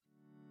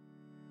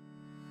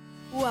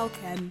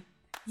Welcome.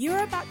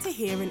 You're about to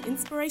hear an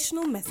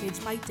inspirational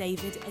message by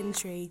David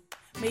Entry.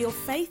 May your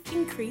faith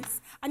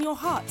increase and your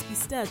heart be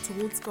stirred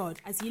towards God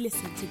as you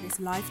listen to this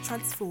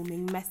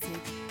life-transforming message.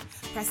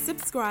 Press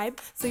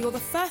subscribe so you're the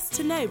first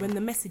to know when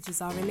the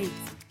messages are released.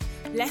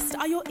 Blessed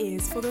are your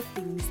ears for the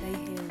things they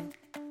hear.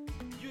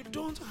 You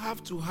don't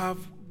have to have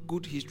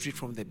good history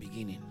from the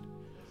beginning,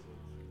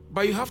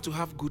 but you have to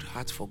have good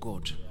heart for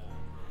God.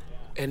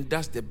 And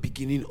that's the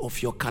beginning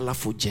of your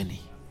colorful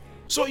journey.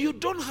 So you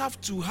don't have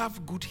to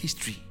have good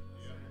history.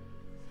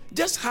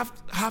 Just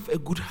have a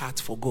good heart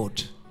for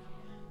God.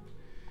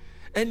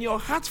 And your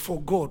heart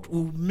for God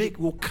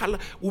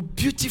will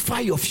beautify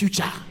your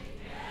future.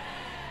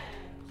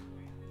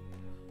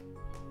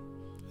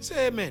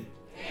 Say amen.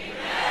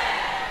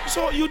 Amen.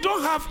 So you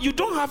don't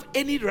have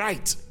any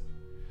right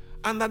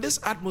under this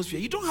atmosphere.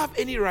 You don't have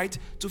any right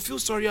to feel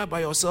sorry about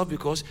yourself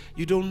because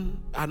you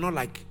are not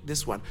like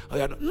this one.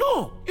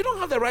 No, you don't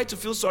have the right to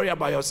feel sorry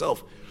about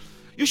yourself.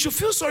 You should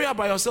feel sorry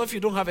about yourself if you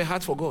don't have a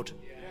heart for God.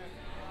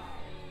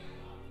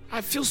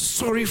 I feel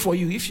sorry for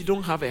you if you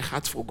don't have a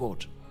heart for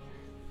God.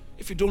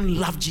 If you don't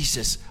love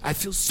Jesus, I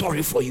feel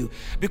sorry for you.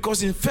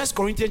 Because in 1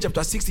 Corinthians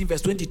chapter 16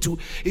 verse 22,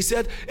 he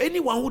said,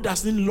 anyone who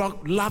doesn't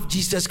love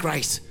Jesus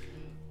Christ,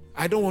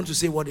 I don't want to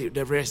say what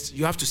the rest,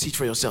 you have to see it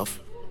for yourself.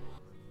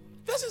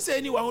 It doesn't say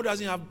anyone who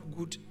doesn't have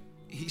good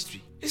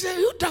history. He said,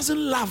 who doesn't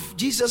love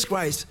Jesus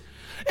Christ?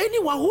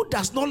 Anyone who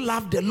does not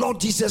love the Lord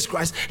Jesus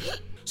Christ.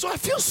 So I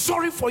feel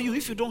sorry for you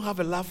if you don't have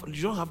the love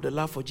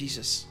for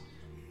Jesus.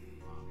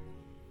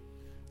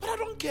 But I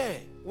don't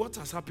care what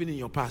has happened in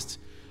your past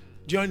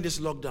during this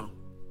lockdown,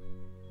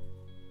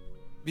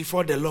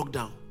 before the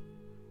lockdown,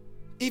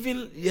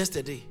 even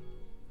yesterday,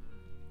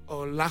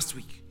 or last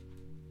week,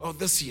 or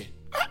this year.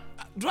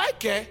 Do I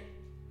care?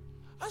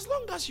 As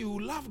long as you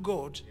love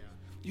God,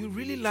 you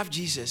really love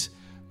Jesus,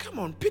 come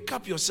on, pick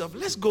up yourself.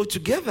 Let's go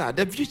together.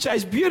 The future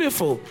is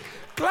beautiful.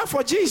 Clap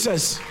for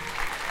Jesus.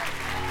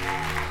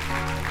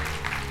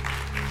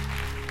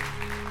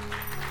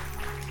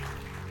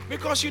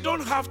 Because you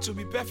don't have to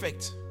be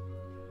perfect.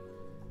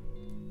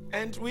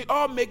 And we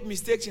all make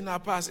mistakes in our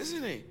past,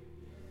 isn't it?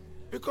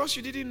 Because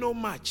you didn't know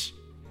much.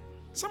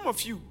 Some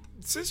of you,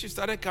 since you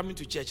started coming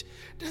to church,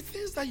 there are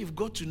things that you've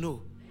got to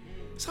know.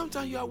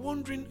 Sometimes you are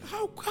wondering,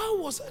 how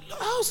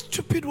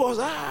stupid was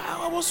I?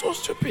 I was so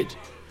stupid.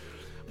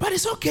 But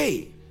it's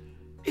okay.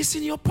 It's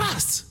in your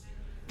past.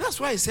 That's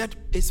why I said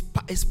it's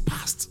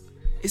past.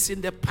 It's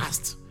in the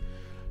past.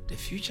 The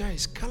future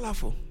is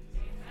colorful.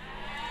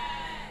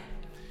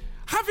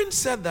 Having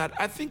said that,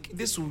 I think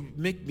this will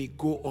make me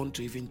go on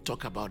to even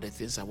talk about the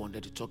things I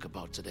wanted to talk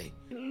about today.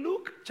 In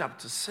Luke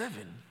chapter 7,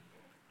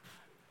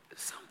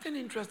 something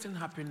interesting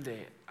happened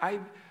there.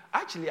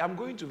 I'm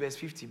going to verse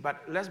 50,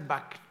 but let's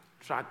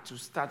backtrack to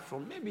start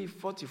from maybe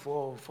 44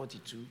 or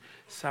 42,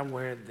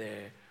 somewhere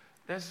there.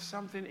 There's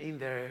something in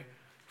there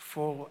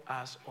for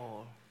us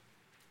all.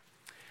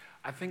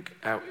 I think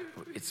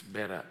it's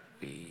better.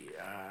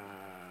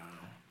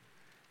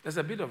 There's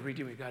a bit of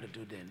reading we got to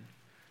do then.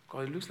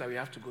 Because it looks like we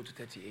have to go to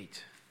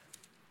 38.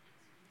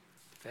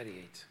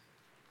 38.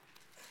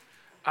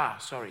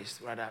 Sorry,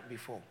 it's rather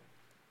before.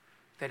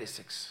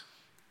 36.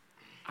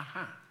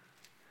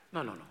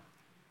 No. All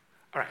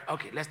right,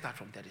 okay, let's start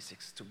from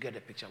 36 to get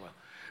the picture well.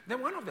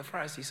 Then one of the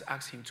Pharisees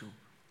asked him to,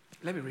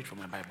 let me read from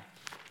my Bible.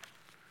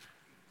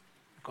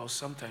 Because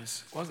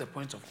sometimes, what's the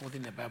point of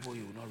holding a Bible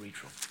you will not read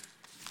from?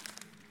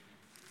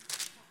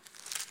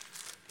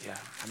 Yeah,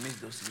 I miss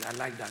those things. I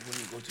like that when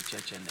you go to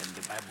church and then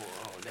the Bible,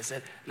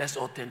 let's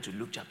all turn to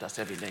Luke chapter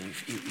 7, then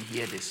you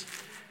hear this.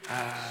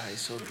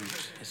 It's so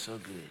good. It's so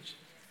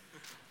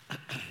good.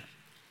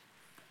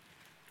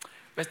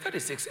 Verse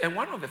 36, and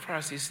one of the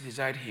Pharisees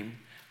desired him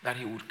that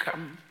he would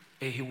come,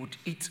 he would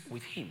eat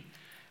with him.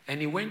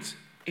 And he went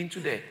into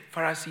the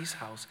Pharisee's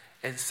house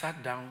and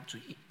sat down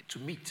to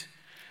meat.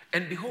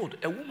 And behold,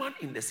 a woman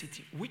in the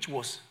city, which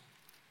was,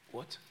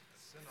 what?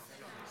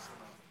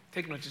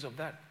 Take notice of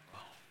that.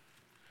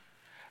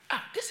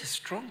 This is a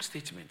strong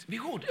statement.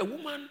 Behold, a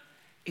woman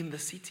in the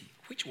city,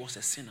 which was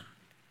a sinner.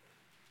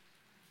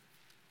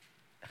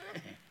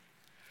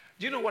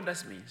 Do you know what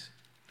that means?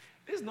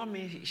 This does not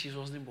mean she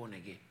wasn't born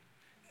again.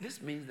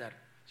 This means that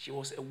she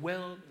was a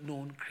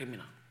well-known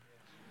criminal.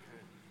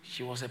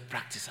 She was a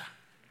practicer.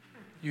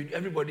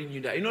 Everybody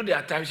knew that. You know, there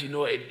are times,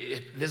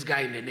 this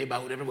guy in the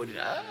neighborhood, everybody,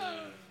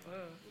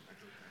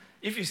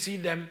 if you see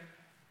them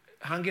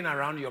hanging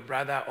around your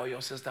brother or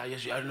your sister,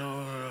 yes, you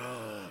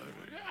know.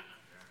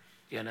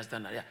 You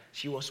understand that? Yeah.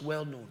 She was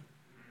well known.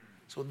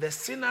 So the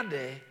sinner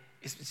there,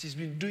 she's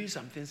been doing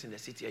some things in the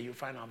city, and you'll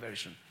find out very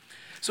soon.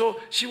 So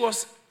she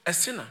was a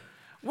sinner.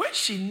 When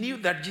she knew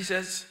that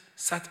Jesus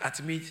sat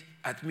at meat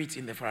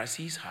in the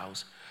Pharisee's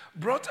house,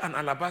 brought an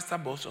alabaster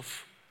box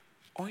of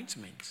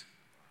ointment.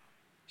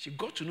 She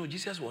got to know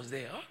Jesus was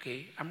there.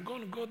 Okay, I'm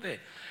going to go there.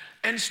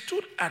 And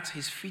stood at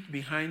his feet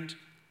behind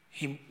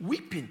him,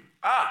 weeping.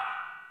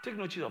 Take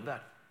notice of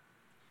that.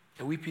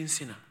 A weeping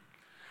sinner.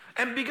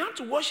 And began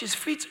to wash his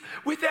feet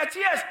with her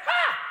tears.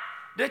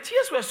 The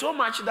tears were so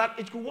much that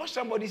it could wash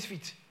somebody's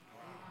feet.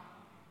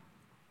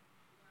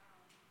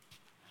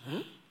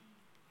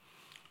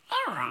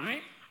 All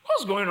right.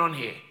 What's going on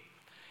here?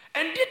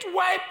 And did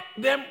wipe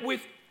them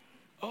with,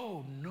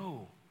 oh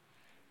no,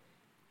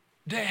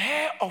 the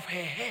hair of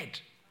her head.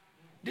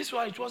 This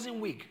one, it wasn't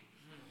wig.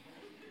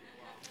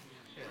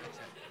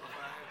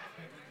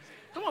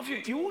 Some of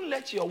you won't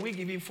let your wig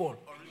even fall.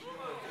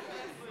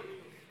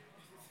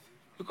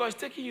 Because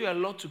it's taking you a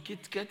lot to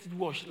get it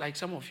washed, like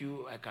some of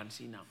you I can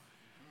see now.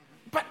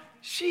 But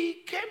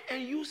she came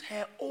and used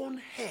her own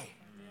hair.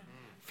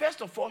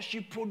 First of all,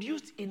 she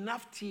produced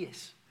enough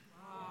tears.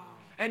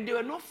 And they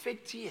were not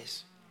fake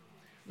tears.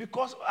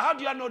 Because how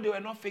do you know they were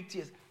not fake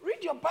tears?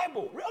 Read your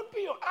Bible.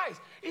 Open your eyes.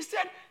 It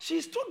said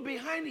she stood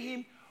behind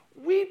him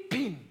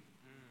weeping.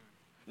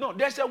 No,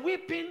 there's a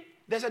weeping.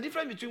 There's a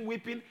difference between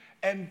weeping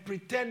and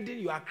pretending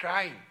you are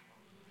crying.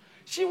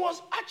 She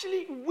was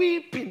actually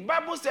weeping.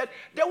 Bible said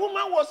the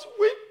woman was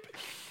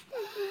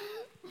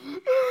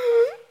weeping.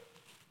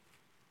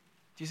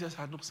 Jesus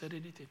had not said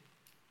anything.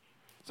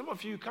 Some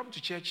of you come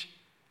to church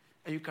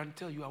and you can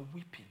tell you are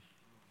weeping.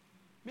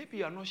 Maybe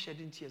you are not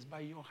shedding tears,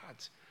 but in your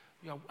heart,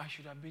 I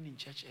should have been in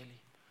church early.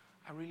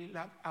 I really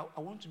love, I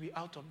want to be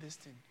out of this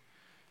thing.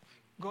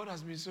 God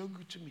has been so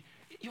good to me.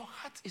 Your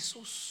heart is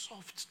so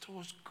soft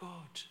towards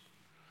God.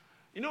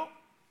 You know,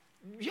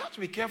 you have to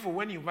be careful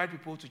when you invite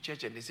people to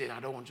church and they say, I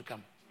don't want to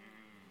come.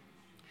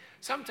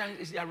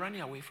 Sometimes they are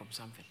running away from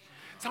something.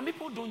 Some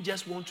people don't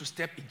just want to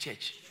step in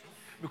church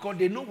because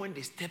they know when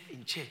they step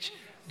in church,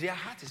 their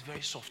heart is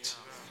very soft.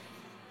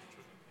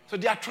 So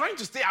they are trying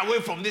to stay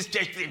away from this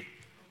church thing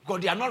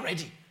because they are not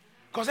ready.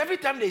 Because every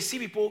time they see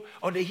people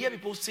or they hear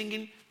people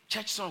singing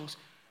church songs,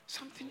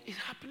 something is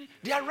happening.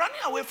 They are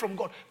running away from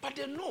God. But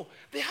they know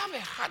they have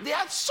a heart. They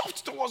are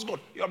soft towards God.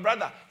 Your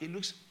brother, he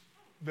looks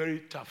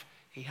very tough.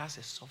 He has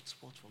a soft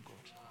spot for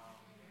God.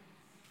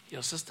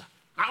 Your sister,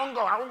 I won't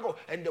go.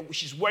 And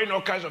she's wearing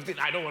all kinds of things.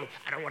 I don't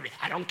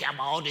care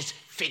about all these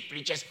fake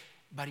preachers.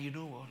 But you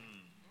know what?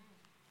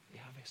 They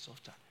have a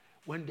soft heart.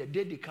 When the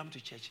day they come to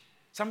church,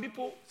 some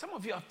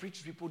of you have preached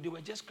to people, they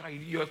were just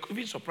crying. You're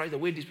even surprised the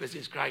way this person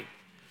is crying.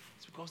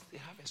 It's because they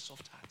have a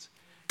soft heart.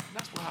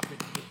 That's what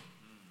happened here.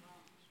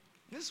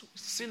 This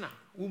sinner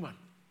woman,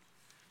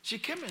 she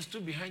came and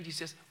stood behind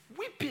Jesus,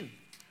 weeping.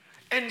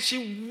 And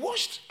she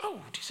washed. Oh,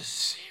 this is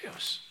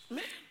serious.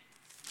 Man.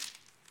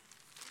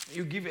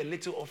 You give a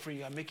little offering,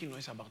 you are making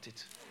noise about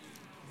it.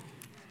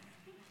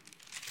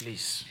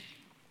 Please.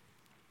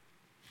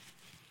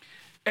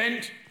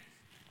 And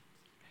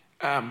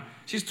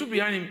she stood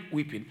behind him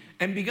weeping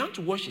and began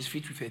to wash his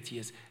feet with her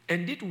tears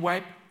and did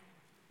wipe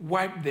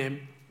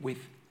them with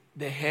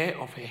the hair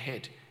of her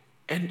head.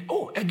 And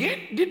again,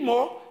 did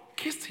more,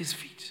 kissed his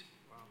feet.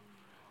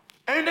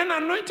 And then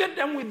anointed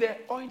them with the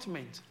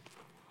ointment.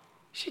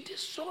 She did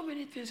so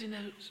many things in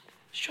a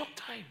short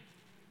time.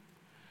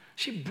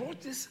 She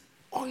brought this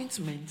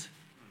ointment.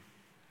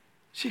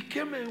 She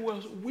came and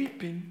was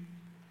weeping,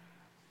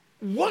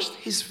 washed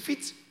his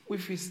feet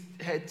with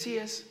her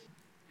tears.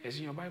 It's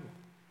in your Bible.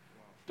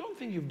 Don't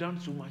think you've done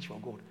too much for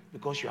God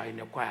because you are in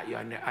the choir, you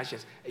are in the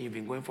ashes, and you've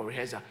been going for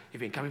rehearsal,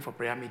 you've been coming for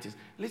prayer meetings.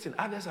 Listen,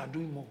 others are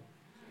doing more.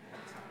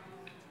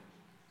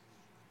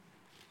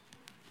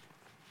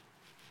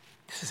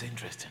 This is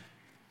interesting.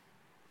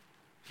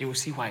 You will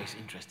see why it's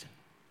interesting.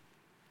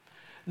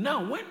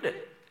 Now, when the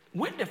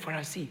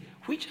Pharisee,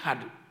 which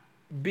had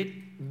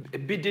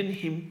bidden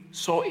him,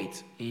 saw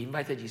it, he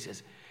invited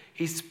Jesus.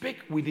 He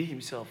spake within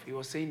himself. He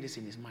was saying this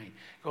in his mind.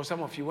 Because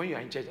some of you, when you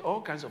are in church,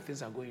 all kinds of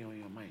things are going on in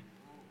your mind.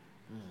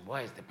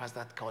 Why is the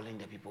pastor calling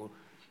the people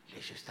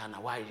they should stand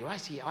up? Why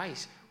is he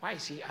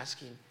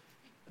asking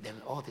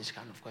them all this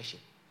kind of question?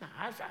 No,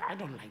 I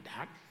don't like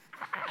that.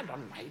 I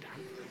don't like that.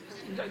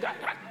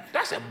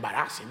 That's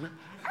embarrassing.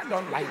 I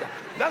don't like that.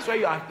 That's why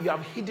you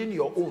have hidden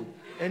your own.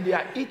 And they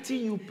are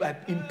eating you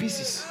in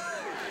pieces.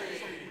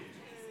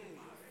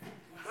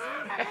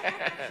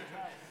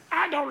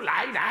 I don't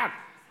like that.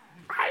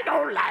 I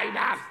don't like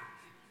that.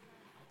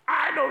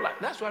 I don't like.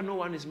 That's why no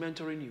one is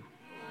mentoring you.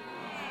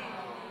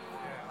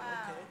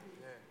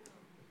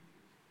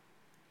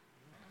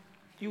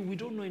 We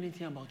don't know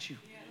anything about you.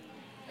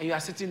 And you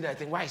are sitting there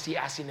thinking, why is he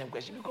asking them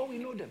questions? Because we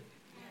know them.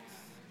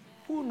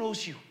 Who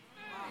knows you?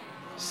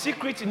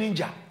 Secret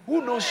ninja.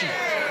 Who knows you?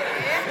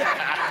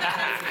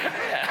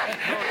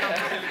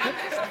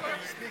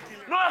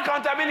 No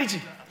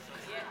accountability.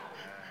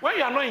 When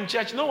you are not in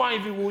church, no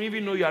one will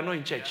even know you are not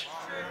in church.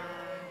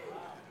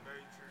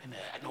 And,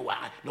 no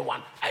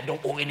one, I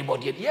don't owe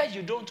anybody. Yes,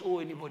 you don't owe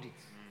anybody.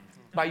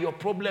 But your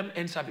problem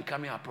ends up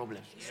becoming our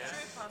problem.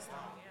 Yes.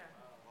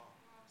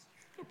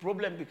 Your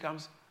problem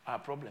becomes our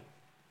problem.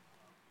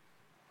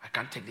 I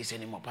can't take this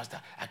anymore,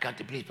 Pastor. I can't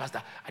please,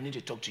 Pastor. I need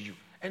to talk to you.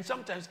 And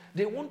sometimes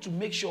they want to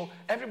make sure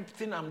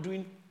everything I'm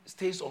doing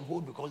stays on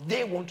hold because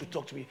they want to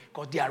talk to me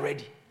because they are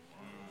ready.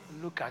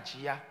 Look at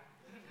you.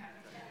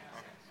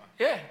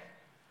 Yeah.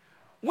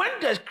 When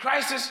there's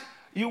crisis,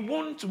 you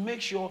want to make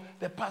sure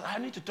the pastor, I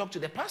need to talk to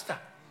the pastor.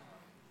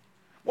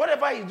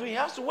 Whatever he's doing, he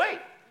has to wait.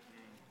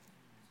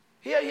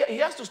 He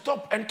has to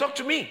stop and talk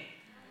to me.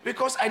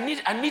 Because I've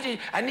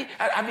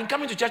been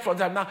coming to church for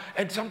that now,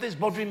 and something's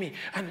bothering me.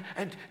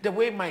 And the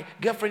way my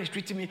girlfriend is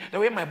treating me, the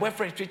way my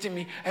boyfriend is treating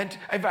me, and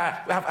if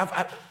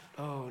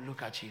oh,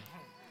 look at you.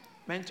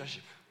 Mentorship.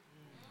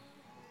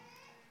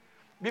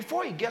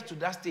 Before you get to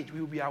that stage, we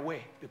will be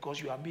aware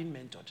because you are being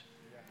mentored.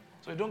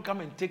 So you don't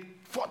come and take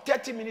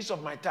 30 minutes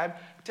of my time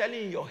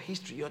telling you your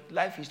history, your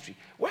life history.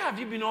 Where have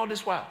you been all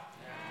this while?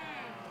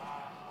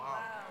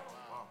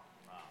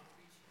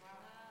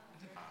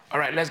 All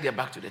right, let's get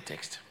back to the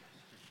text.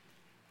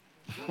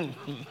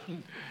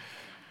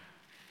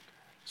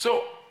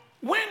 So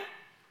when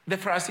the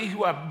Pharisee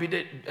who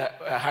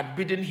had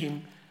bidden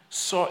him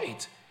saw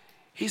it,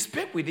 he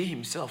spake within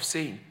himself,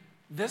 saying,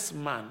 this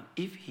man,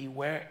 if he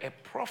were a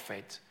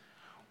prophet,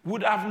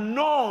 would have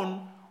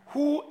known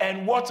who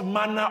and what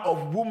manner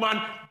of woman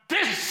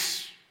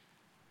this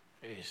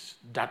is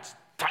that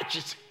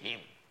touches him.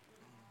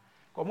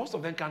 Because most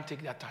of them can't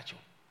take that touch.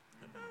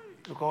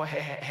 Because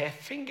her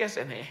fingers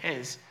and her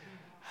hands,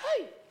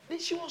 hey,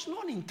 she was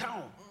known in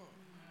town.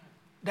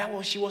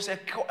 She was a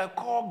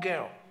call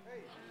girl.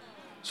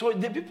 So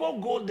the people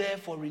go there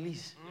for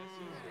release.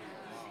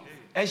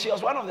 And she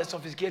was one of the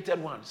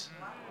sophisticated ones.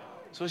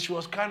 So she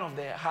was kind of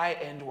the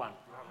high-end one.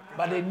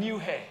 But they knew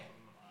her.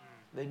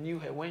 They knew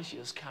her when she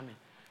was coming.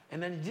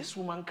 And then this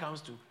woman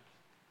comes to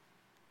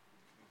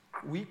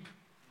weep.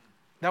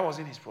 That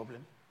wasn't his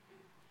problem.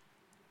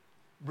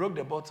 Broke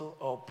the bottle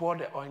or poured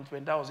the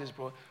ointment. That was his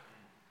problem.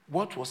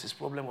 What was his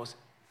problem was,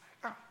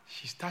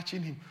 she's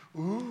touching him.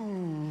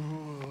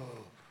 Ooh.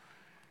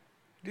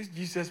 This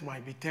Jesus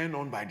might be turned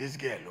on by this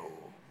girl. Oh.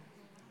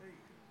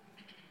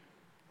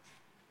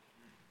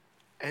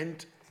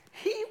 And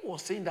he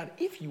was saying that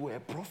if he were a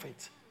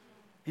prophet,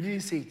 he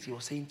didn't say it, he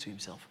was saying to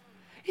himself,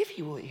 if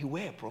he were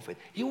a prophet,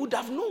 he would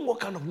have known what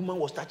kind of woman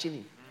was touching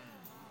him.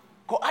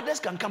 Because others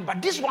can come,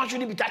 but this one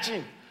shouldn't be touching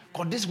him.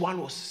 Because this one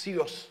was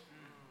serious.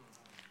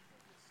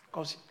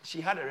 Because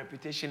she had a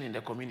reputation in the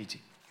community.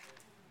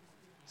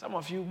 Some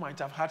of you might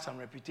have had some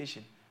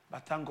reputation,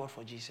 but thank God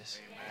for Jesus.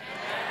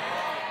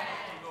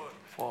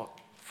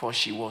 For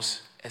she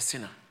was a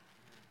sinner.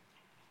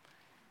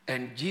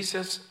 And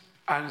Jesus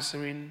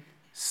answering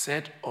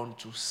said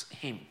unto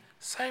him,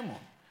 Simon,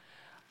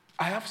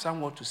 I have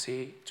somewhat to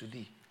say to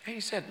thee. And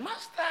he said,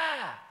 Master,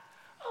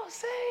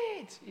 say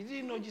it. He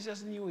didn't know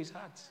Jesus knew his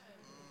heart.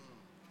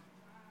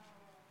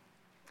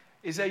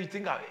 He said,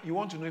 you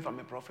want to know if I'm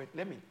a prophet?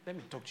 Let me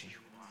talk to you.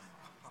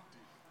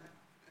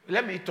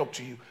 Let me talk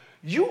to you.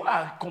 You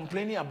are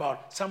complaining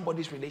about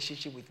somebody's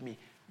relationship with me,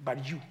 but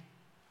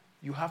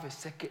you have a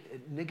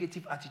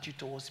negative attitude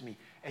towards me.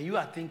 And you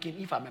are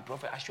thinking, if I'm a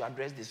prophet, I should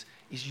address this.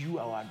 It's you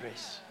I will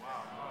address.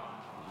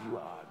 You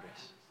are our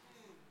address.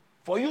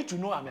 For you to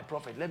know I'm a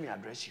prophet, let me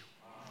address you.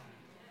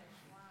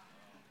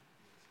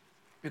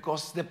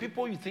 Because the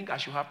people you think I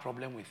should have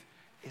problem with,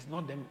 it's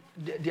not them.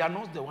 They are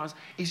not the ones.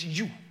 It's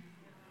you.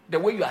 The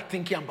way you are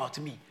thinking about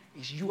me,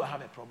 it's you I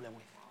have a problem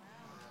with.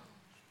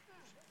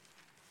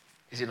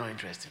 Is it not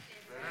interesting?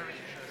 Very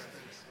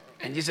interesting.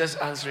 And Jesus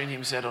answering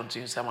him said unto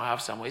him, Some I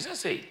have some. He said,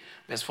 say,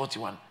 verse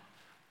 41.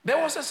 There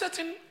was a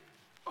certain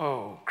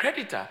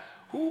creditor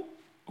who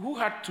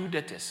had two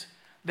debtors.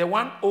 The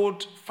one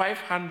owed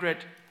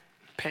 500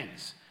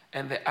 pence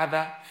and the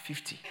other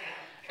 50.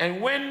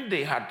 And when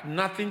they had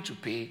nothing to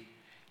pay,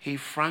 he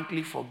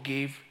frankly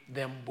forgave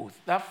them both.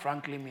 That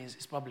frankly means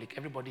it's public.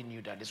 Everybody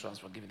knew that this one's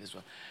forgiving this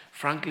one.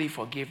 Frankly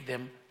forgave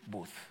them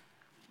both.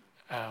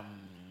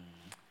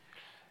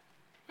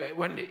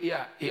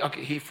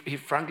 He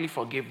frankly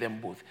forgave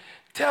them both.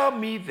 Tell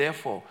me,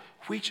 therefore,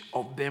 which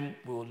of them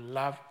will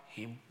love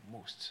him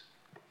most?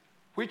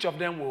 Which of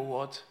them will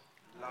what?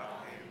 Love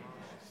him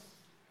most.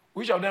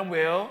 Which of them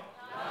will?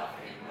 Love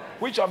him most.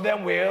 Which of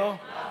them will?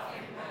 Love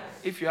him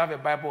most. If you have a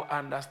Bible,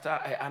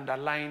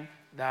 underline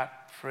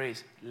that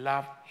phrase,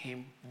 love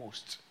him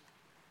most.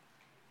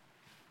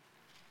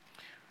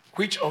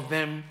 Which of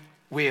them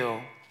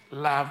will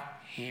love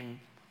him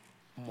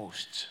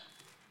most?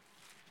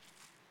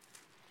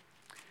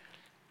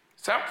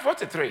 Psalm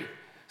 43.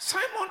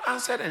 Simon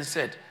answered and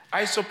said,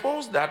 I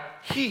suppose that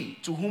he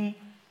to whom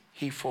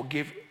he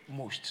forgave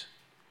most.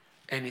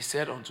 And he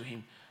said unto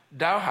him,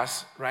 Thou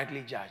hast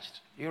rightly judged.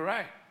 You're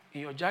right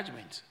in your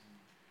judgment.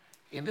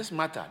 In this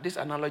matter, this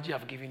analogy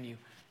I've given you,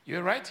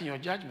 you're right in your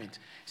judgment.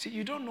 See,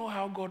 you don't know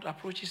how God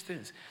approaches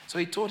things. So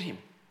he told him,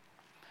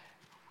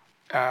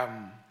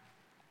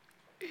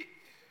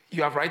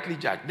 you have rightly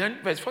judged. Then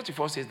verse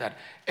 44 says that,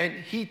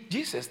 and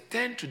Jesus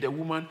turned to the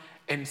woman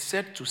and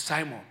said to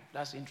Simon,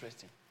 that's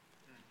interesting.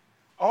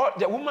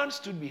 The woman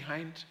stood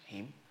behind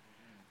him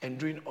and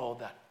doing all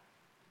that.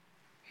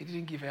 He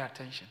didn't give her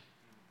attention.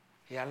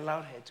 He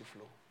allowed her to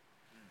flow.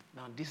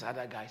 Now this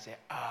other guy said,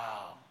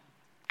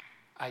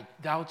 I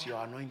doubt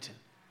your anointing.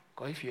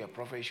 Because if you're a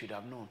prophet, you should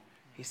have known.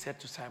 He said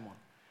to Simon,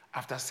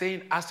 after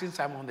asking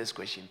Simon this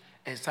question,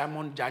 and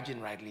Simon judging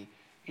rightly,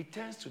 he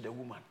turns to the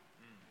woman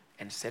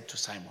and said to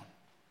Simon.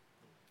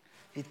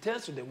 He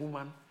turns to the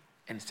woman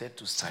and said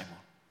to Simon.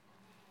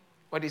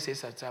 What did he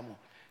say to Simon?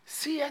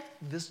 See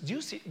this, do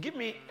you see? Give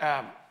me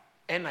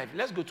NIV.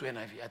 Let's go to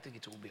NIV. I think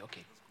it will be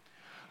okay.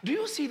 Do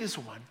you see this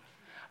one?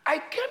 I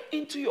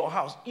came into your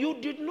house. You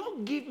did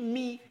not give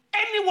me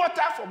any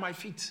water for my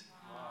feet.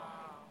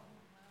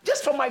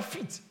 Just for my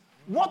feet.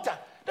 Water.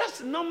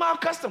 That's normal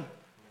custom.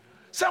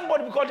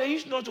 Somebody, because they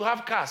used not to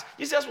have cars.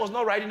 Jesus was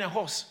not riding a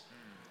horse.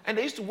 And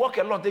they used to walk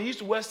a lot. They used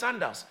to wear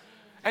sandals.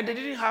 And they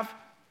didn't have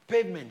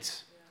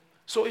pavements.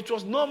 So it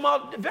was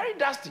normal, very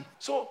dusty.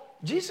 So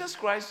Jesus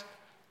Christ,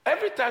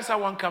 every time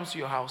someone comes to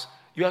your house,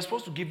 you are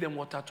supposed to give them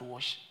water to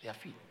wash their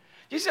feet.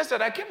 Jesus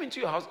said, I came into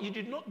your house. You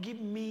did not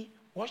give me,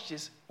 watch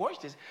this.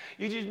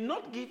 You did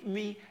not give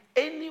me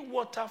any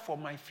water for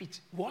my feet.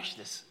 Watch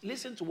this.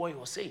 Listen to what he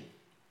was saying.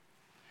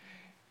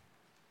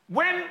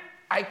 When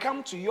I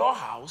come to your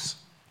house,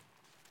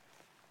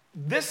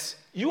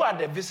 you are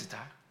the visitor.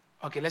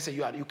 Okay, let's say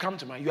you come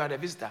to mine, you are the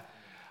visitor.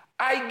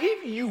 I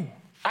give you,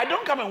 I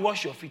don't come and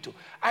wash your feet.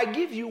 I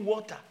give you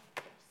water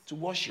to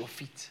wash your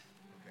feet.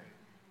 Okay.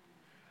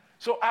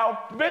 So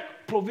I'll make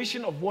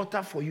provision of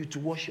water for you to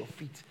wash your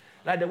feet.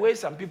 Like the way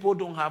some people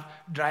don't have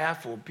dryer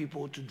for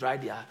people to dry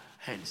their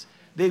hands.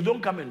 They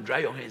don't come and dry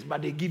your hands,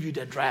 but they give you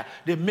the dryer.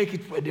 They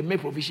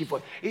make provision for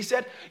it. He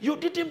said, you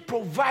didn't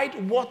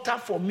provide water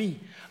for me.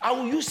 I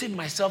will use it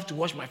myself to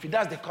wash my feet.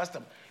 That's the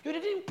custom. You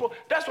didn't.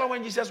 That's why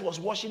when Jesus was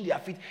washing their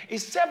feet,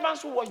 it's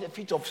servants who wash the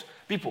feet of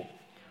people.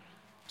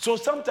 So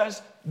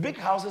sometimes big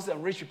houses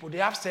and rich people, they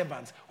have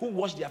servants who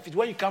wash their feet.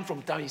 When you come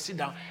from town, you sit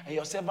down, and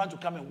your servant will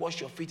come and wash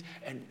your feet.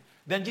 And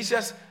then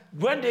Jesus,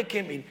 when they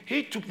came in,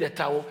 he took the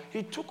towel,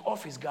 he took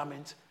off his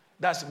garment.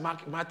 That's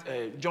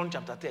John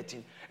chapter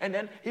 13. And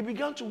then he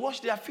began to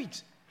wash their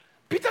feet.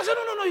 Peter said,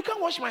 no, you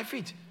can't wash my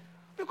feet.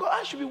 Because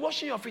I should be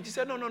washing your feet. He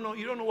said, no,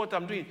 you don't know what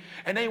I'm doing.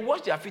 And then he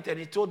washed their feet and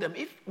he told them,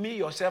 if me,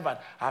 your servant,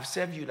 have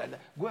served you like that,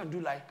 go and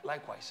do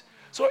likewise.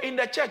 So in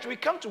the church, we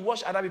come to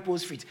wash other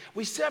people's feet.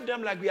 We serve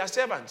them like we are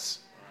servants.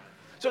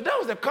 So that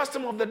was the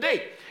custom of the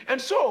day. And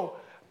so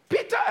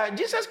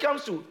Jesus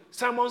comes to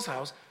Simon's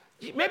house.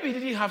 Maybe he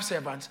didn't have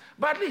servants,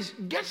 but at least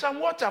get some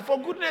water for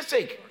goodness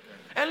sake.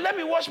 And let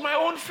me wash my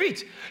own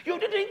feet. You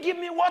didn't give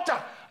me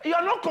water. You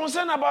are not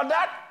concerned about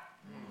that?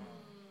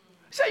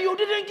 Say, you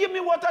didn't give me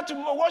water to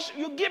wash.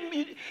 You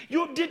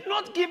did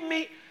not give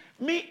me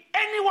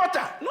any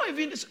water. Not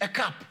even a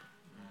cup.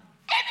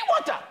 Any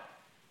water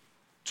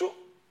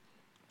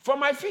for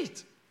my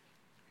feet.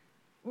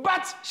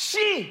 But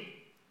she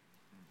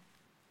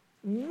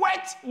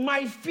wet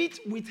my feet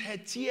with her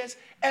tears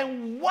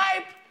and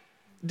wiped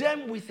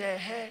them with her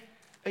hair.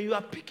 And you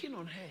are picking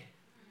on her.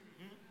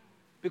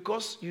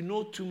 Because you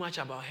know too much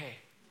about her.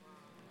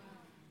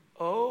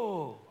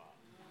 Oh.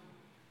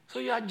 So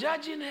you are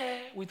judging her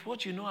with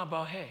what you know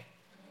about her.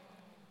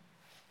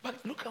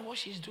 But look at what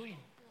she's doing.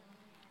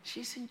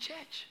 She's in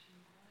church.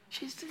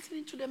 She's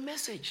listening to the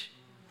message.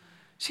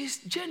 She's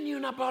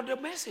genuine about the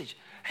message.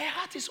 Her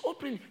heart is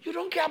open. You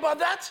don't care about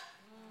that?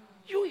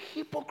 You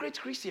hypocrite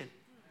Christian.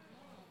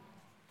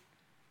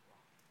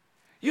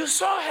 You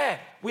saw her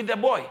with the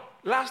boy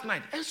last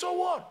night. And so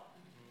what?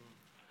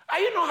 Are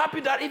you not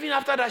happy that even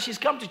after that she's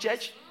come to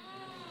church?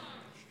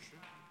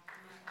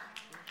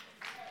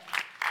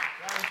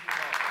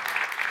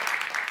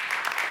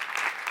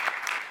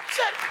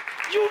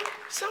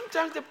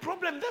 Sometimes the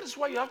problem, that is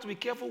why you have to be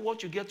careful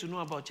what you get to know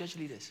about church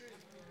leaders.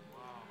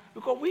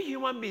 Because we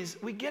human beings,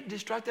 we get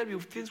distracted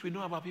with things we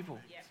know about people.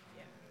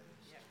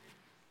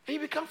 And you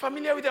become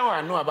familiar with them. Oh,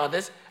 I know about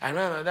this, I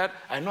know about that,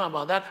 I know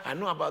about that, I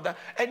know about that.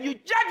 And you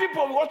judge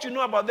people with what you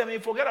know about them and you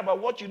forget about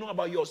what you know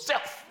about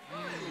yourself.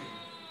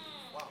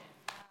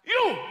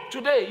 You,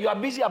 today, you are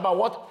busy about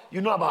what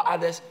you know about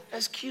others.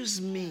 Excuse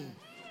me.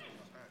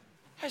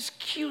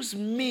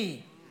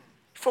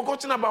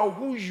 Forgotten about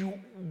who you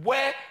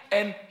were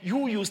and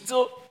who you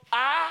still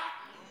are.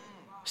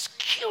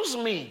 Excuse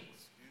me.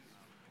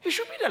 You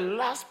should be the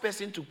last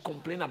person to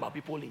complain about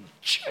people in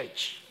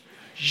church.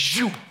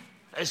 You.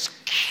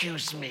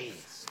 Excuse me.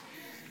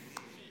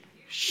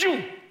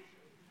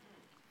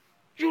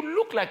 You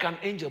look like an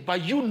angel,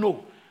 but you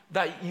know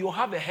that you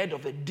have a head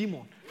of a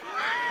demon.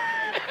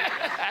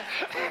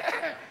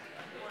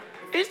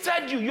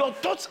 Inside you, your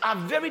thoughts are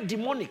very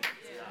demonic.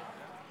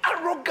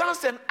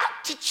 Arrogance and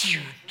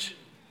attitude.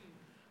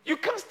 You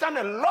can't stand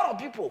a lot of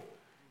people.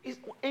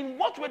 In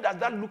what way does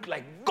that look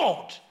like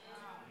God?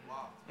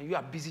 And you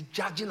are busy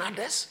judging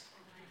others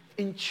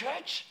in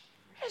church?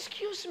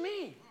 Excuse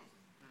me.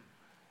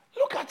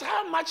 Look at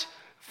how much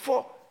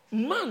for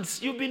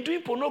months you've been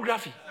doing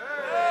pornography.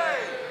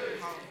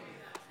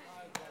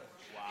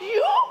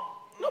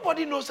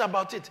 Nobody knows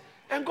about it.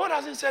 And God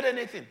hasn't said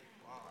anything.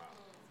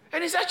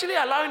 And he's actually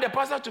allowing the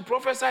pastor to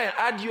prophesy and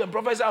add you and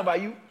prophesy over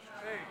you.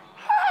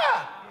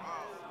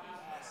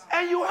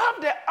 And you have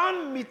the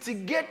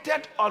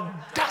unmitigated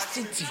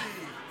audacity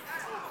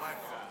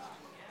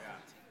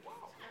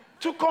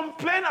to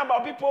complain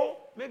about people.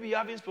 Maybe you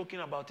haven't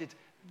spoken about it,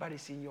 but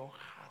it's in your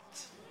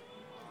heart.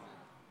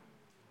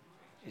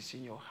 It's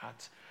in your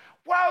heart.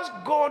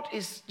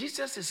 Whilst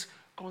Jesus is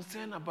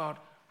concerned about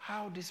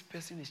how this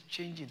person is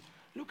changing.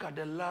 Look at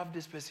the love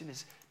this person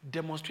is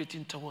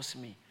demonstrating towards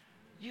me.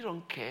 You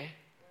don't care.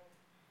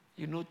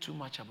 You know too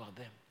much about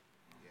them.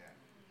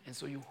 And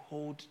so you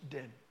hold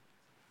them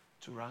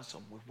to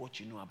ransom with what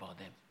you know about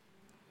them.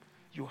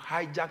 You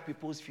hijack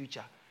people's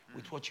future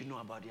with what you know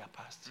about their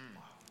past.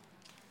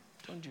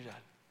 Don't do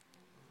that.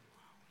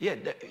 Yeah,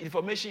 the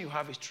information you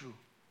have is true.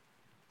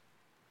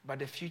 But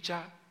the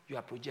future you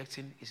are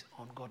projecting is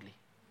ungodly.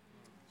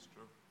 It's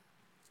true.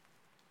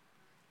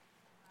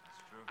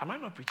 It's true. Am I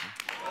not preaching?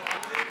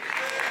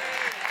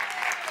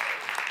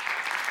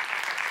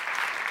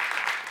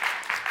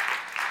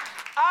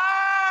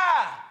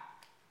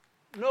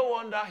 No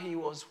wonder he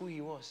was who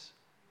he was.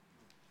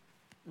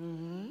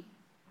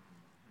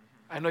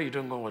 I know you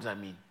don't know what I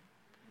mean.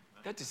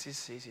 36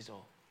 says it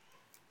all.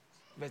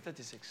 Verse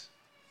 36.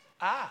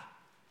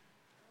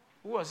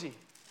 Who was he?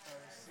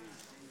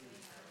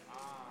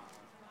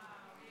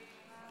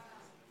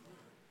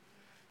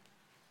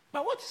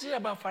 But what is it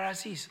about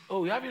Pharisees?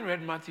 Oh, you haven't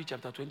read Matthew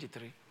chapter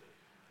 23,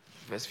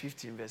 verse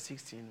 15, verse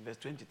 16, verse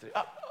 23.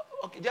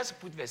 Okay, just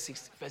put verse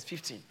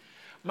 15.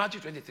 Matthew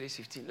 23,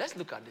 15. Let's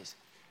look at this.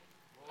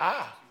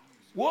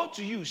 Woe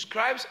to you,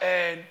 scribes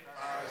and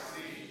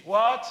Pharisees.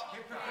 what?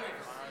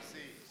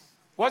 Pharisees.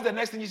 What's the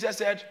next thing Jesus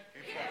said?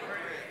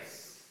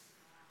 Hypocrites.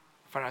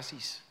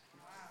 Pharisees.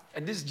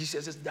 And this is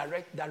Jesus'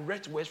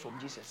 direct words from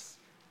Jesus.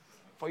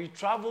 For you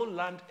travel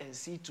land and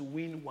sea to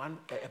win one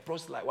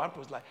proselyte,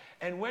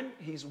 and when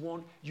he's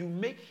won, you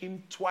make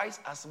him twice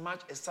as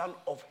much a son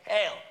of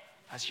hell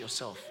as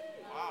yourself.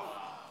 Wow.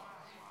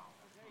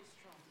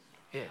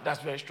 Yeah,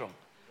 that's very strong.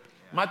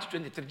 Matthew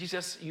 23,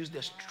 Jesus used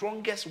the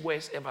strongest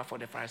words ever for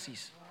the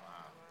Pharisees.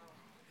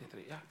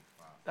 Yeah,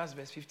 that's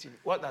verse 15.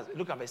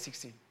 Look at verse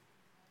 16.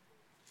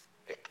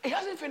 He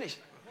hasn't finished.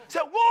 He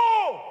said,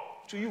 woe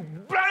to you,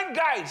 blind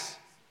guides.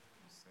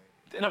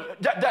 No,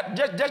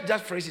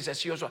 that phrase is a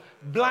serious one.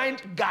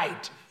 Blind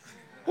guide.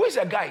 Who is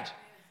a guide?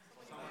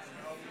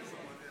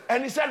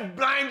 And he said,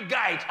 blind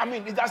guide. I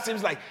mean, that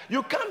seems like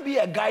you can't be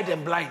a guide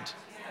and blind.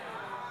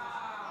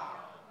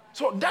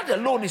 So that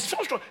alone is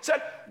so strong. He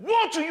said,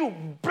 woe to you,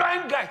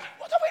 blind guide.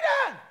 What have we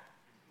done?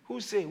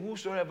 Who say,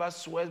 whosoever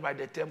swears by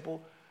the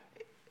temple,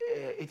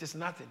 it is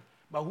nothing.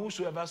 But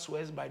whosoever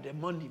swears by the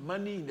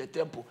money in the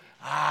temple,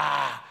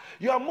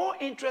 you are more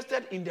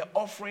interested in the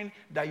offering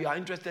than you are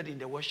interested in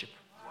the worship.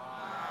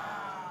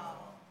 Wow.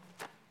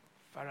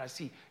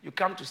 Pharisee, you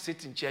come to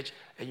sit in church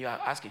and you are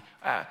asking,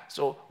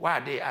 so why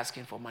are they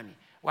asking for money?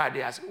 Why are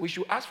they asking? We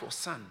should ask for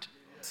sand.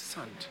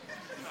 Sand.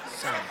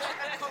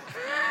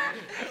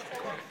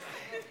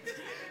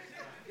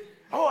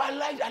 Oh, I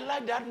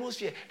like the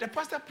atmosphere. The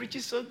pastor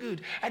preaches so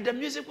good. And the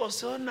music was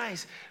so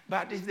nice.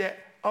 But it's the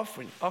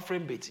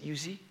offering bit, you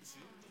see?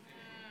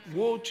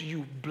 Woe to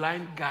you,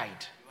 blind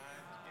guide.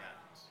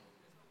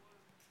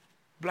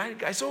 Blind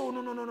guide. So,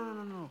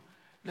 no.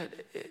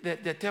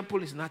 The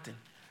temple is nothing.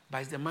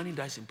 But it's the money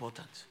that's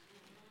important.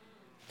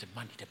 The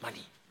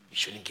money. You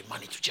shouldn't give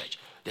money to church.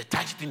 The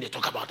tithe thing they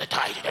talk about, the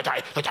tithe.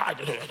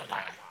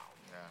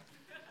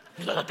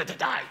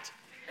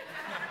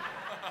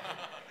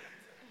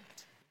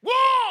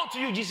 Woe to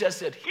you, Jesus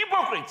said.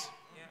 Hypocrites.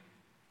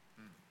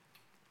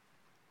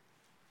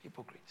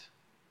 Hypocrites.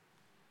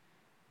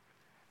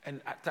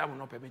 And time will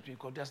not permit me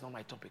because that's not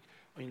my topic.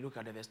 When you look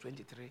at the verse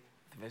 23,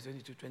 verse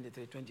 22,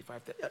 23,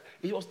 25,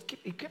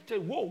 he kept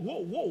saying,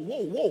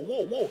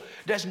 whoa.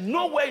 There's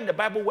nowhere in the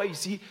Bible where you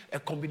see a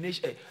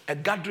combination, a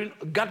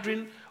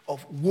gathering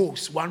of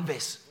woes, one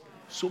verse.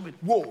 So many,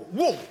 whoa.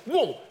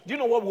 Do you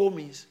know what woe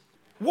means?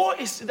 Woe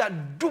is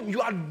that doom.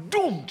 You are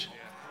doomed.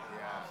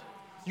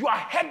 You are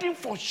heading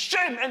for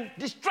shame and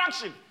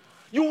destruction.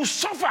 You will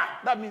suffer.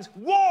 That means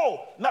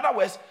woe. In other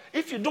words,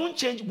 if you don't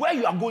change where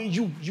you are going,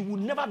 you will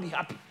never be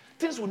happy.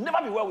 Things will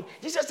never be well.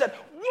 Jesus said,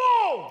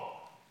 whoa.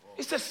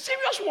 It's a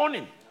serious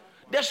warning.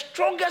 The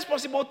strongest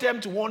possible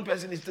term to warn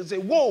person is to say,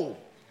 whoa.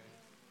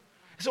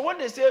 So when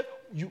they say,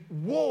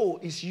 woe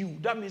is you,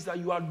 that means that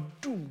you are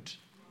doomed.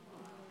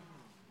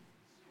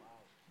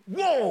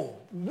 Whoa.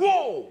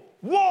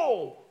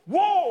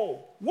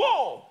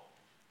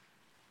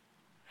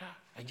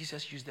 And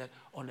Jesus used that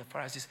on the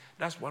Pharisees.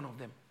 That's one of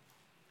them.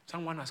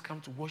 Someone has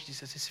come to wash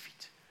Jesus'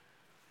 feet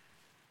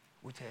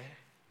with her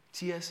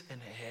tears and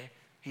her hair.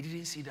 He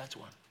didn't see that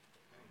one.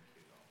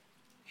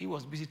 He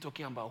was busy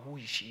talking about who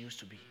she used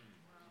to be.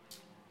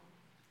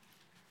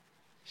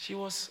 She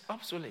was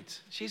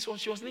obsolete.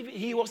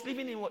 He was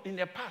living in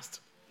the past.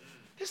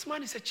 This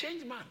man is a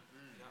changed man.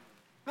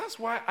 That's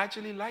why I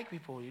actually like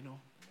people,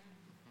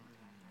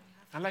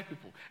 I like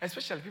people,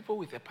 especially people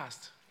with a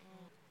past.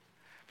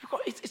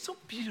 Because it's so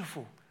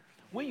beautiful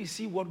when you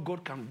see what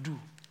God can do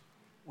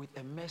with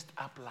a messed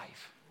up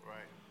life.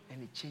 Right.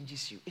 And it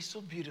changes you. It's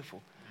so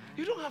beautiful.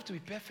 You don't have to be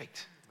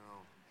perfect. No.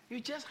 You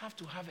just have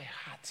to have a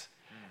heart.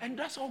 And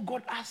that's all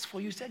God asks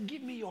for you. He said,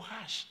 give me your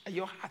heart.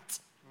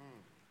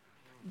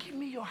 Give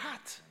me your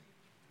heart.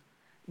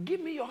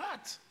 Give me your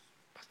heart.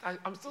 Pastor,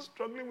 I'm still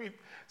struggling with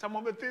some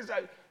of the things.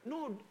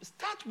 No,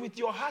 start with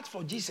your heart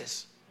for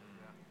Jesus.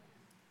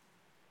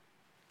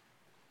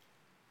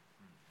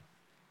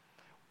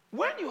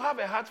 When you have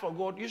a heart for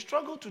God, you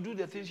struggle to do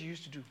the things you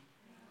used to do.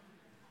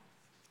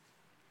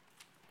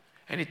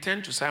 And he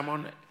turned to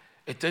Simon,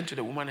 he turned to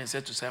the woman and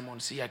said to Simon,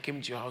 see, I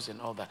came to your house and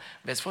all that.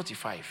 Verse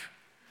 45.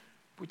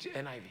 Put it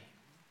NIV.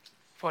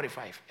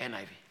 45,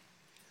 NIV.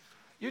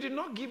 You did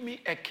not give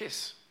me a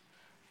kiss.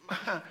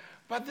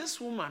 But this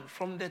woman,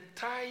 from the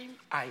time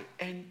I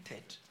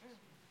entered,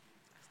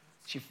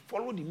 she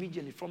followed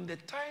immediately. From the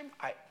time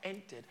I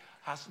entered,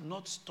 has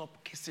not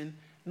stopped kissing,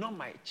 not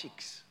my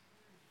cheeks.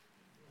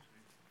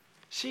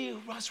 She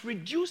has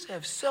reduced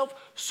herself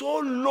so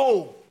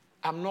low.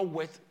 I'm not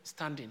worth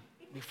standing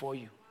before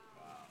you.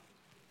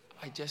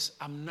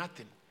 I'm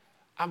nothing.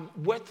 I'm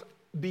worth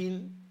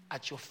being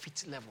at your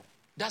feet level.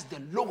 That's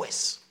the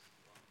lowest.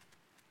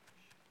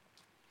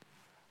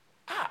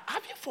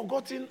 Have you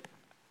forgotten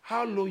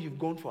how low you've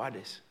gone for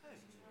others?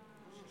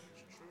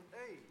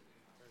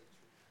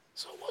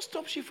 So what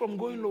stops you from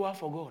going lower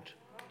for God?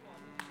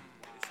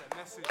 It's a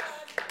message.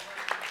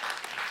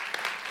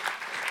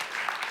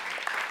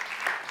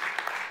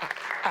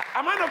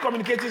 Am I not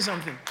communicating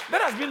something?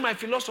 That has been my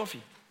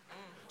philosophy.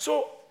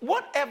 So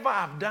whatever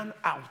I've done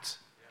out,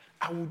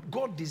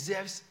 God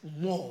deserves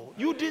more.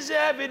 You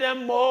deserve it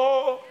and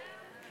more.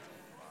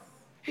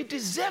 He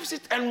deserves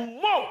it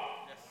and more.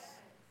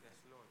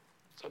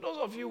 So those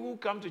of you who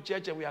come to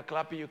church and we are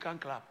clapping, you can't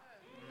clap.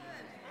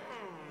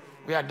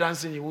 We are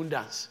dancing, you won't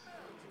dance.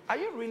 Are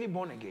you really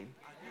born again?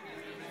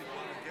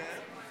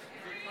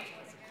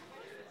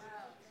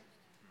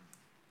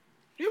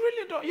 You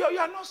really don't. You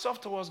are not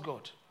soft towards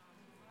God.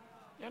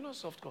 You are not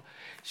soft towards God.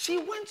 She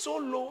went so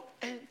low,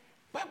 and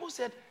Bible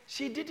said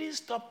she didn't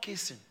stop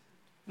kissing.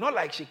 Not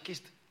like she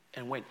kissed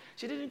and went.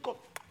 She didn't go.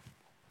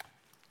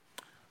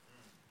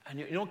 And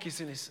you know,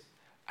 kissing is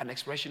an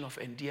expression of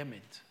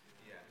endearment,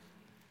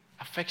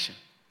 affection.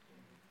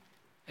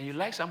 And you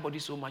like somebody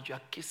so much, you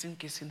are kissing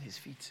his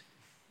feet.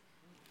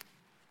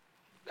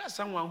 That's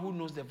someone who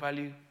knows the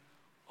value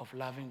of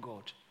loving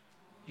God.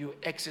 You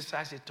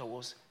exercise it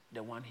towards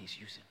the one he's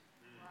using.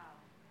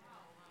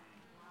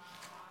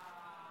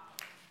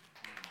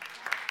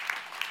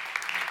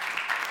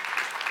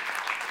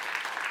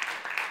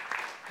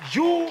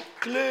 You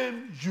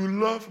claim you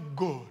love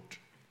God.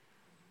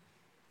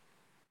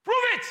 Prove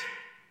it.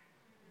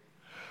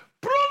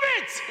 Prove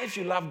it. If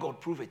you love God,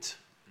 prove it.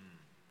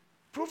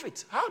 Prove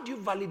it. How do you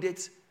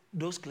validate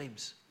those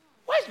claims?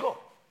 Where is God?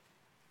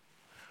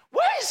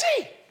 Where is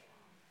he?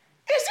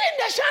 Is he in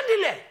the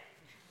chandelier?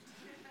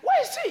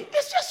 Where is he?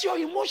 It's just your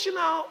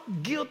emotional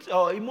guilt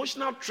or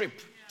emotional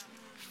trip,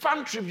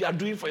 fun trip you are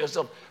doing for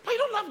yourself. But you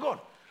don't love God.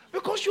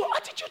 Because your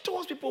attitude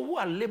towards people who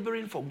are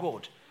laboring for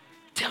God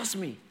tells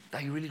me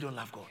that you really don't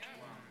love God.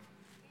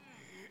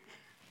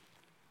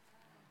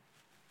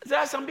 There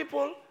are some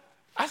people,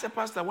 as a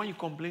pastor, when you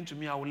complain to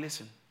me, I will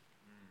listen.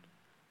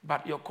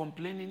 But your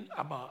complaining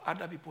about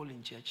other people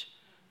in church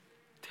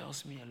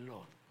tells me a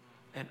lot.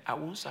 And I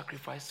won't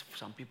sacrifice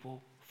some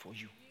people for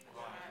you.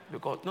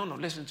 Because, no,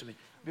 listen to me.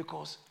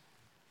 Because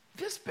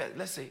this person,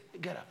 let's say,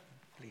 get up,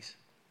 please.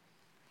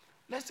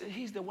 Let's say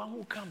he's the one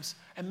who comes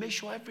and makes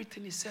sure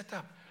everything is set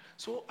up.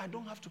 So I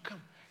don't have to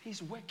come.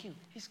 He's working.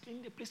 He's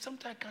cleaning the place.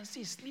 Sometimes I can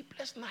see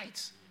sleepless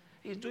nights.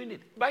 He's doing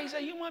it. But he's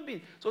a human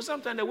being. So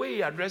sometimes the way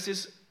he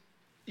addresses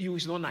you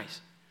is not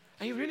nice.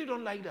 And you really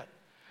don't like that.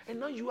 And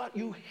now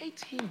you hate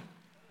him.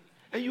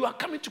 And you are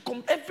coming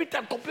to every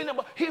time complain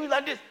about him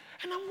like this.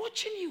 And I'm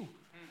watching you.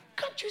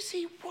 Can't you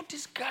see what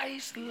this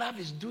guy's love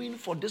is doing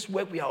for this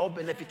work we are all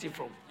benefiting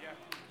from?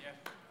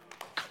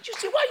 Can't you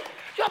see why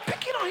you are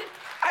picking on him?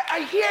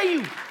 I hear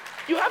you.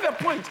 You have a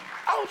point.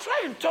 I will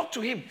try and talk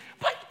to him.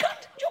 But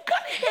you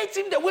can't hate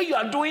him the way you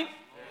are doing.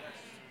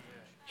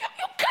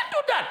 You can't do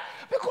that.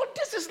 Because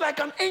this is like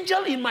an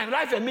angel in my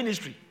life and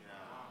ministry.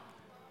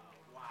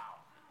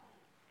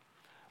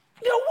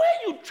 The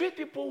way you treat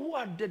people who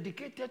are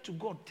dedicated to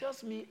God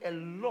tells me a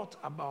lot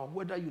about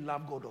whether you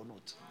love God or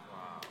not.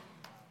 Wow.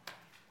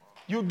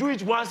 You do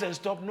it once and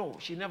stop. No,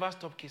 she never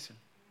stopped kissing.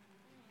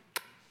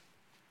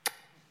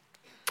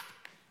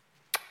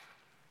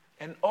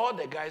 And all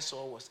the guy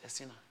saw was a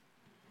sinner.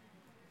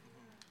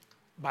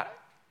 But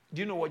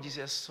do you know what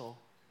Jesus saw?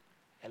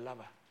 A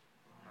lover.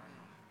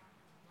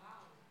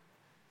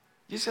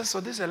 Jesus saw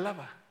this a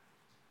lover.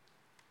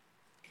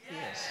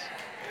 Yes.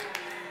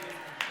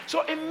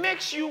 So it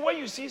makes you, when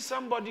you see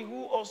somebody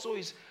who also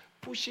is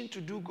pushing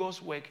to do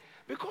God's work,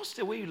 because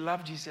the way you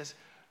love Jesus,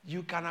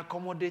 you can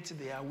accommodate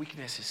their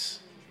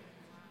weaknesses.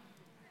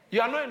 You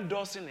are not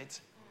endorsing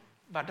it,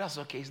 but that's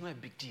okay. It's not a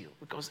big deal,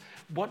 because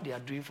what they are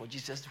doing for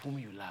Jesus, whom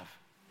you love,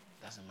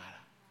 doesn't matter.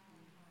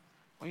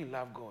 When you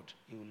love God,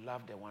 you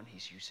love the one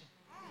he's using.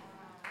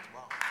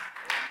 Wow.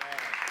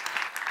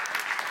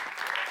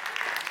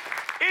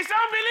 It's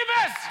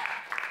unbelievers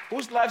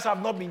whose lives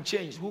have not been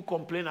changed, who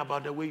complain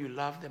about the way you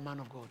love the man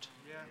of God.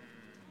 Yeah.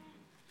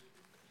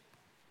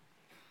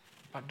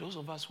 But those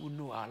of us who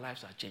know our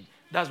lives are changed,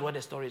 that's where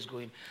the story is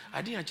going.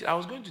 I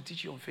was going to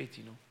teach you on faith,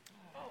 you know.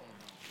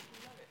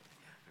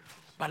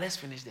 But let's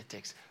finish the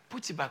text.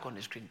 Put it back on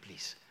the screen,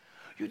 please.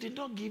 You did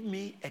not give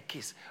me a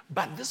kiss,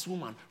 but this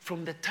woman,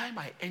 from the time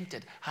I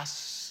entered,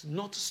 has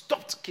not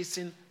stopped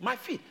kissing my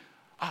feet.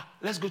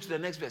 Let's go to the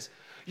next verse.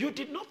 You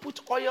did not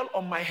put oil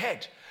on my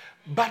head,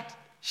 but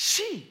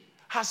she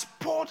has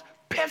poured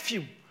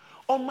perfume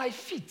on my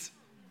feet.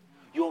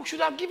 You should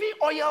have given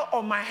oil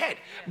on my head,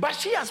 but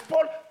she has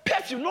poured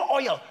perfume, not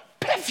oil,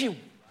 perfume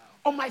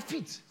on my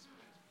feet.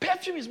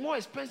 Perfume is more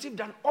expensive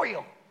than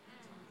oil.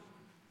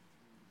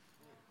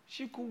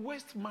 She could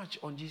waste much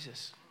on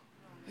Jesus.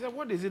 He said,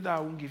 what is it that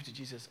I won't give to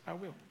Jesus? I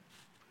will.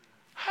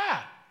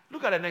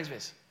 Look at the next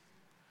verse.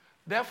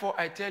 Therefore,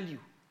 I tell you,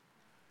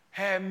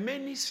 her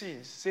many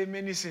sins, say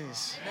many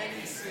sins.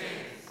 Many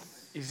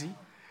sins. You see?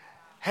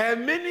 Her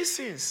many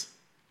sins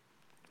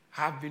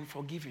have been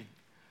forgiven,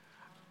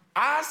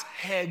 as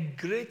her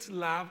great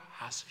love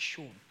has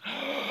shown.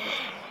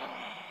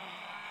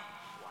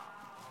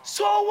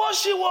 So what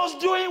she was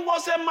doing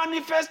was a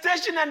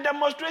manifestation and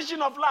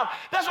demonstration of love.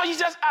 That's why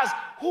Jesus asked,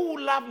 who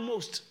will love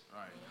most?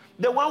 Right.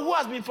 The one who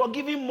has been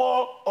forgiven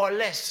more or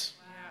less.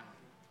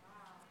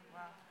 Yeah.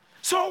 Wow.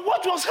 So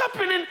what was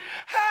happening?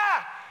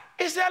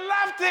 It's a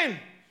love thing.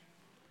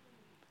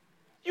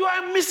 You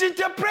are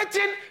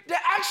misinterpreting the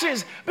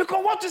actions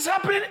because what is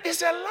happening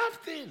is a love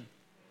thing.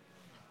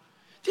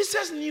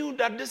 Jesus knew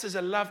that this is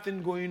a love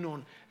thing going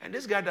on, and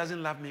this guy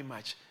doesn't love me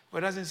much,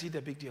 but doesn't see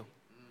the big deal.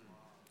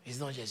 He's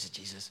not just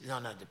Jesus. He's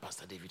not the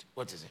Pastor David.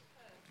 What is it?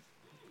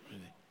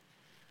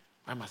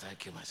 Why must I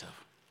kill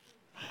myself?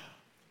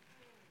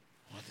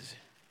 What is it?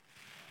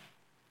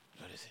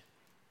 What is it?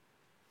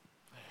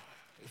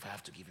 If I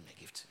have to give him a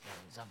gift,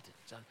 something.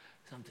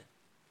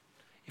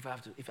 If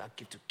I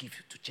give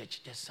to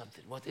church, just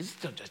something. What is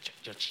it?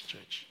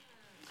 Church.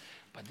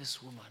 But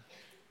this woman,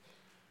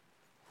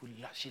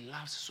 she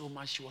loves so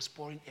much, she was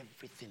pouring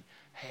everything.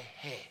 Her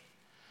hair,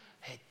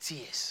 her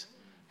tears,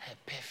 her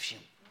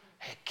perfume,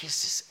 her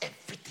kisses,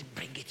 everything,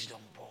 bring it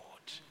on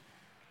board.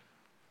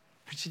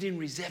 But she didn't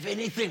reserve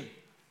anything.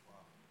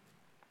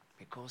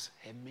 Because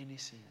her many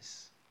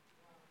sins.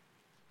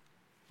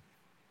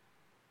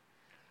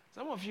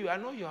 Some of you, I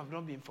know you have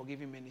not been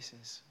forgiven many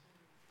sins.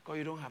 Because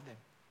you don't have them.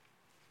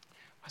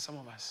 But some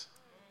of us,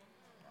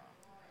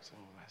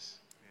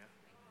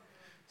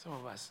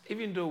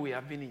 even though we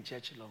have been in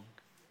church long,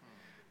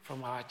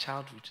 from our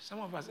childhood,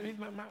 some of us,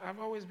 I've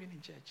always been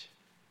in church.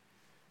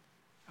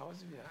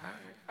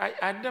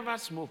 I never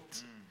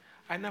smoked.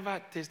 I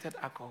never tasted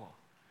alcohol.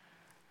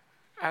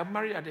 I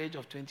married at the age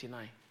of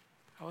 29.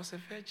 I was a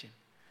virgin.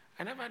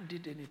 I never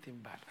did anything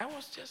bad. I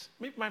was just,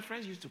 my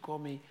friends used to call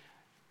me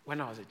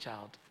when I was a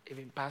child,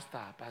 even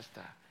pastor.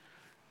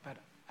 But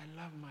I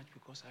love much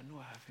because I know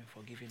I have been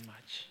forgiven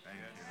much. Thank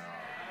you.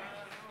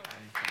 I've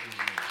been forgiven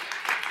much.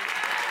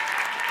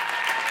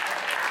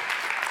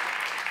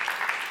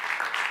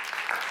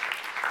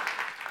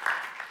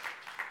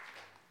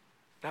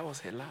 That was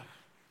her love.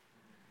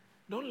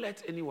 Don't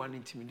let anyone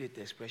intimidate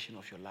the expression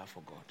of your love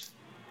for God.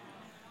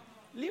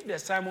 Leave the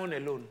Simon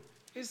alone.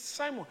 It's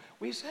Simon.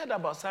 We heard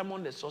about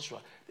Simon the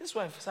sorcerer. This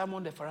was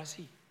Simon the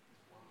Pharisee.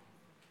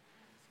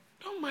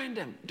 Don't mind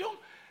them.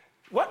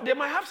 They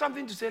might have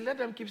something to say. Let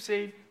them keep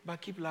saying, but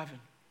keep loving.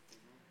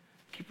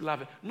 Keep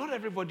loving. Not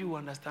everybody will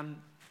understand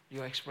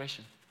your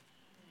expression.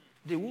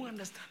 They won't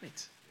understand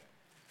it.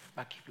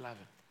 But keep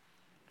loving.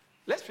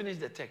 Let's finish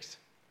the text.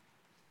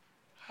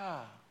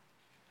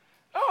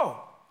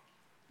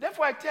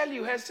 Therefore I tell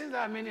you, her sins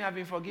are many have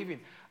been forgiven,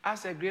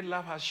 as a great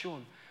love has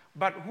shown.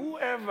 But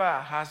whoever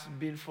has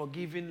been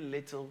forgiven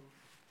little,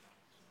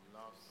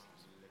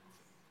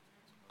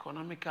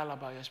 economical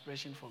about your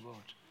expression for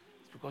God.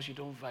 It's because you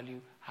don't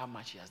value how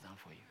much he has done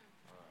for you.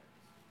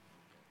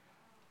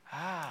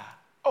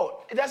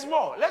 There's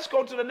more. Let's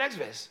go to the next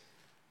verse.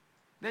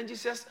 Then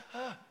Jesus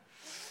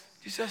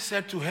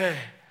said to her,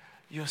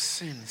 your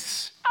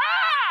sins.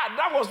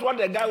 That was what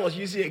the guy was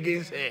using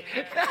against her.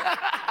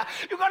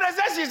 Because they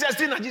said she's a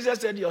sinner. Jesus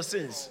said, your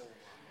sins.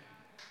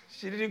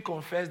 She didn't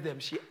confess them.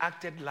 She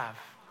acted love.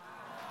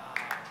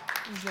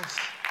 Jesus.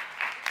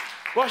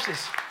 Watch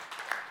this.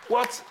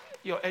 What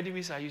your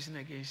enemies are using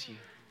against you,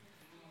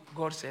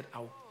 God said, I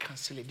will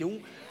cancel it. They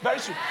won't, very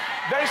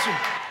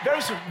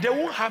soon, they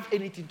won't have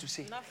anything to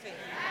say. Nothing.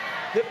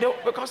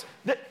 Because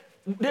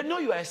they know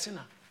you are a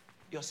sinner.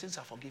 Your sins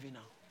are forgiven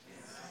now.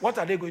 What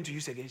are they going to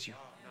use against you?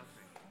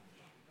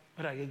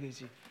 What are they going to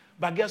say?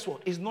 But guess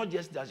what? It's not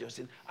just that your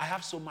sin. I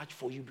have so much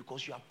for you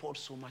because you have poured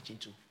so much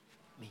into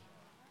me.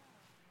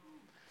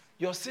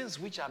 Your sins,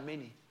 which are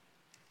many,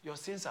 your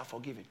sins are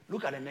forgiven.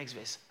 Look at the next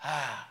verse.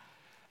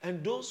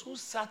 And those who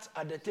sat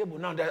at the table,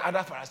 now the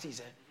other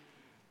Pharisees,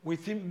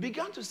 with him,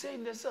 began to say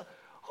in themselves,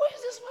 who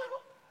is this man?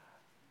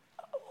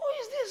 Who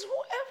is this?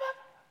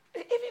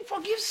 Whoever even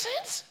forgives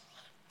sins?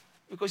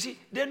 Because see,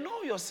 they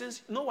know your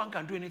sins. No one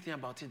can do anything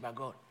about it but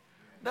God.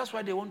 That's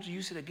why they want to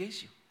use it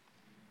against you.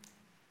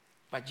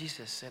 But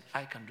Jesus said,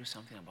 I can do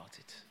something about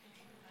it.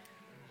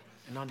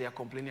 And now they are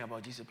complaining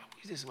about Jesus. But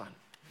who is this one?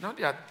 Now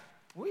they are,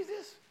 who is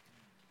this?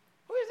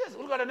 Who is this?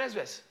 Look at the next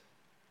verse.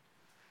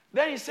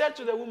 Then he said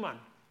to the woman,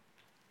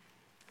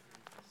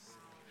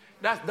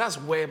 that's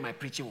where my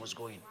preaching was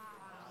going.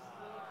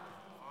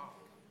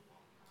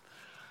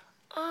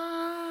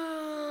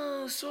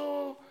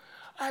 So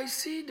I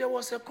see there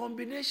was a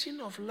combination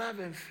of love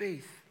and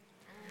faith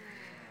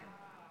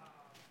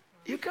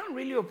You can't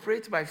really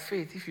operate by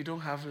faith if you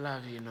don't have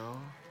love, you know.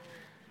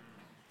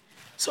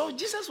 So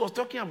Jesus was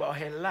talking about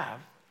her love.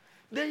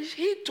 Then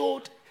he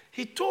told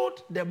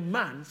the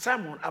man,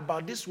 Simon,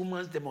 about this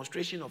woman's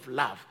demonstration of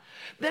love.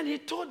 Then he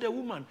told the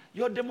woman,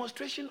 your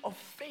demonstration of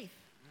faith.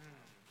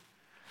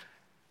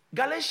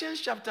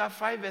 Galatians chapter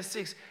 5 verse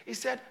 6, he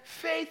said,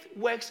 faith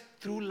works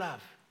through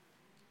love.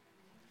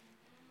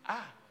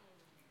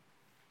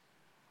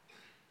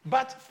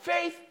 But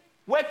faith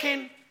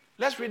working,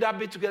 let's read that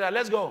bit together.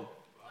 Let's go.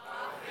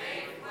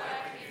 Faith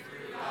working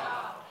through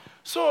love.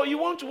 So you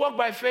want to walk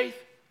by faith?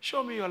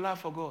 Show me your love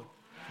for God.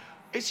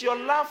 It's your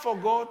love for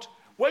God.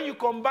 When you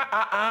come back,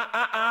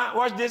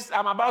 watch this.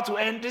 I'm about to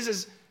end. This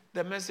is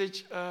the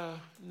message.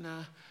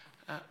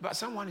 But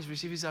someone is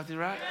receiving something,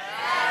 right?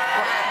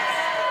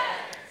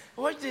 Yes.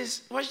 Watch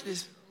this. Watch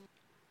this.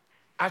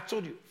 I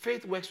told you,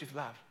 faith works with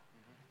love.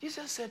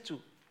 Jesus said to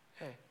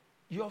her,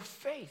 your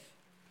faith,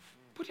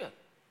 put it,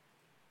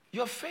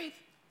 your faith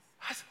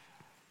has,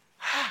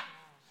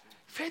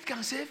 faith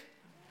can save.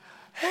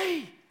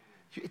 Hey,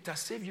 it has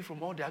saved you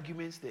from all the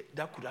arguments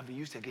that could have been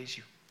used against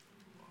you.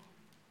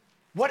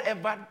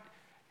 Whatever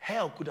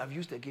hell could have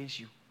used against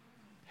you,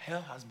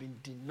 hell has been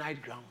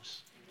denied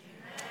grounds.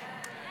 Amen.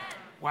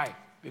 Why?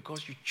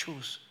 Because you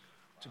chose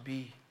to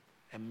be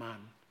a man,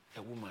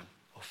 a woman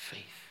of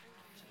faith.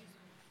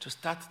 To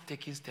start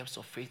taking steps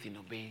of faith in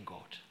obeying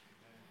God.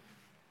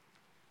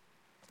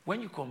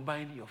 When you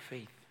combine your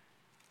faith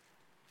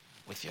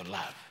with your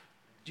love,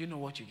 do you know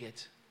what you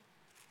get?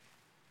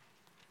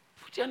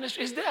 Put your hand,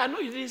 it's there. I know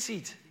you didn't see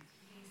it.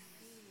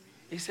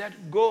 He said,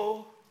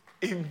 go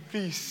in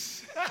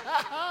peace.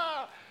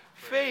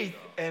 Faith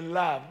and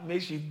love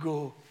makes you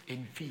go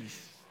in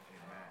peace.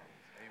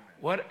 Amen.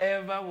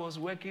 Whatever was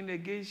working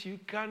against you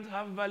can't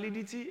have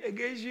validity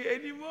against you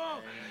anymore.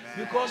 Amen.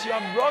 Because you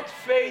have brought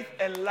faith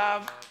and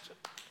love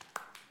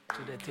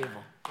to the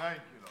table. Thank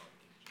you, Lord.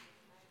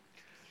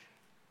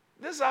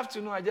 This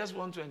afternoon, I just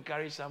want to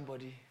encourage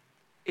somebody.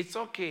 It's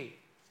okay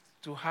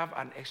to have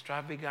an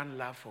extravagant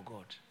love for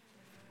God.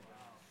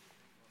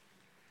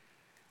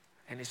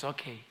 And it's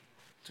okay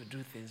to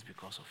do things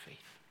because of faith.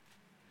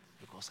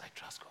 Because I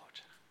trust God.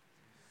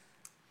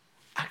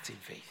 Act in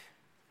faith.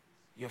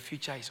 Your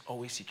future is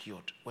always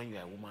secured when you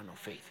are a woman of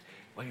faith.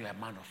 When you are a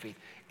man of faith,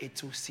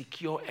 it will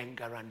secure and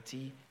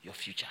guarantee your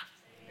future.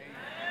 Amen.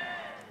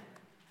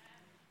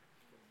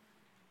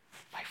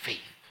 By faith.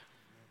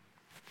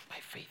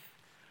 By faith.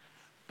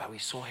 But we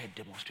saw her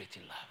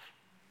demonstrating love.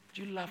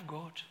 Do you love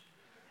God?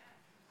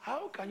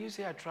 How can you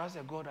say I trust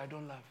a God I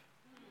don't love?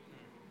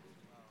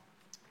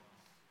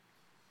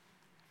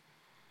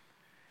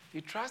 You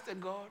trust a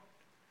God,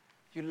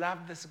 you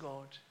love this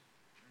God,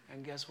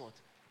 and guess what?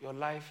 Your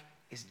life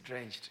is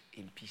drenched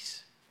in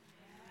peace.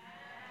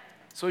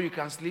 So you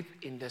can sleep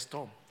in the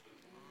storm.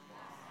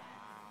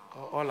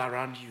 All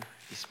around you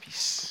is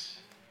peace.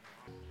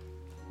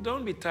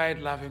 Don't be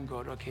tired loving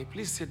God, okay?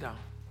 Please sit down.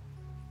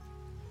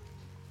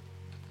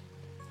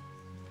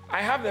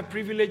 I have the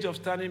privilege of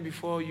standing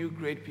before you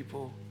great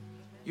people,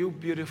 you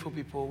beautiful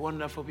people,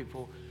 wonderful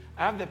people.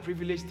 I have the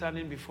privilege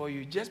standing before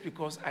you just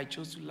because I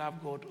chose to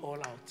love God all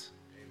out.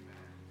 Amen.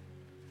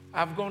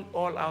 I've gone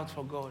all out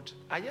for God.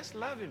 I just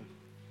love him.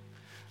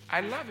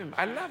 I love him.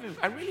 I love him.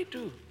 I really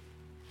do.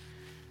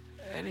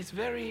 And it's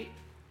very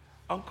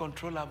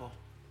uncontrollable.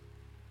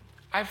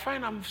 I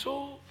find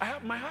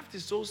my heart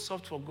is so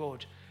soft for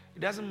God.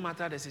 It doesn't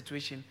matter the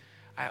situation.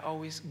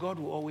 God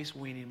will always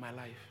win in my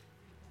life.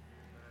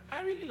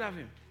 I really love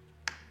him.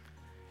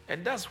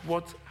 And that's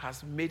what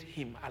has made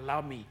him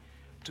allow me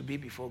to be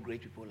before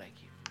great people like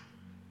you.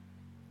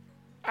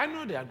 I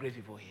know there are great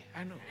people here.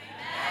 I know.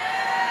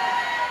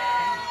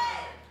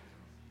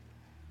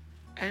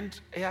 And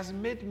it has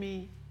made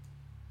me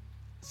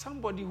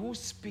somebody who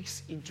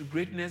speaks into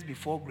greatness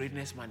before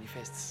greatness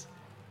manifests.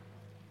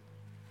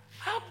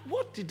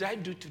 What did I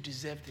do to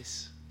deserve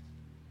this?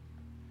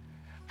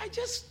 I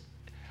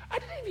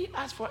didn't even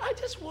ask for it. I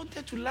just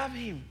wanted to love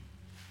him.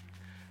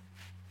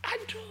 I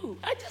do.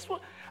 I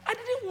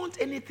didn't want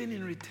anything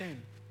in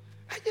return.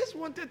 I just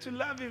wanted to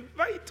love him.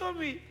 But he told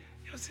me,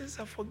 your sins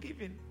are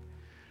forgiven.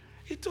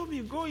 He told me,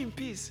 go in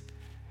peace.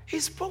 He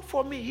spoke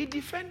for me. He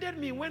defended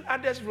me when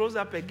others rose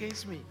up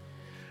against me.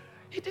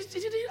 He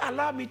didn't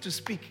allow me to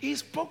speak. He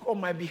spoke on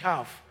my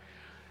behalf.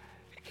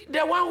 The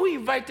one who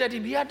invited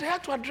him, he had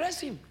to address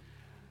him.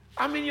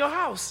 I'm in your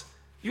house.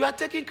 You are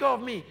taking care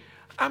of me.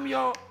 I'm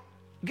your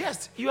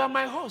guest. You are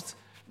my host.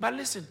 But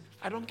listen,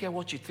 I don't care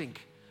what you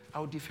think. I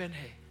will defend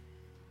her.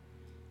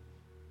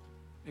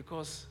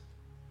 Because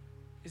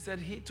he said,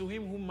 to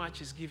him whom much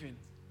is given,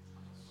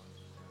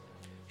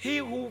 he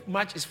who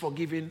much is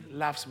forgiven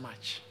loves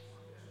much.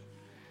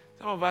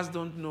 Some of us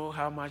don't know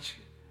how much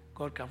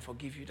God can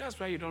forgive you. That's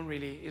why you don't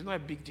really, it's not a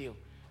big deal.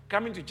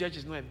 Coming to church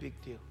is not a big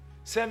deal.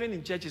 Serving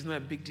in church is not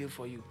a big deal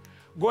for you.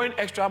 Going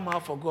extra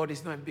mile for God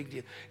is not a big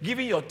deal.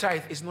 Giving your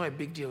tithe is not a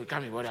big deal.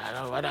 Can't be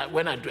bothered.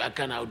 When I do, I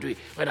can, I'll do it.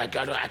 When I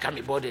can't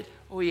be bothered.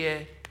 Oh yeah.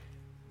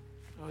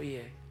 Oh yeah.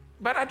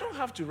 But I don't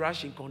have to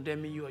rush in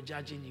condemning you or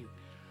judging you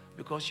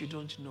because you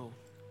don't know.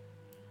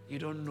 you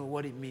don't know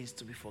what it means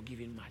to be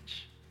forgiven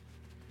much.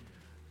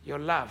 Your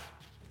love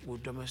will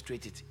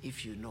demonstrate it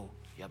if you know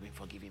you have been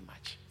forgiven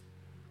much.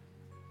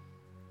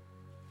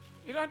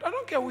 You know, I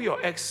don't care who your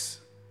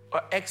ex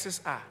or exes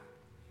are.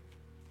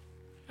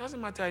 It doesn't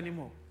matter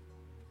anymore.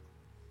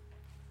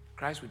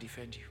 Christ will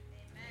defend you.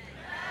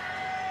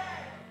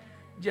 Amen.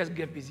 Just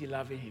get busy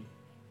loving him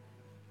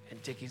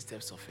and taking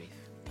steps of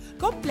faith.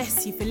 God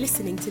bless you for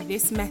listening to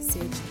this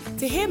message.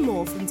 To hear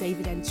more from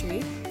David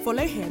Entry,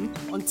 follow him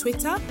on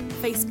Twitter,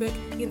 Facebook,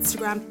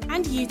 Instagram,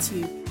 and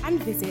YouTube,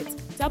 and visit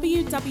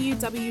www.charis.org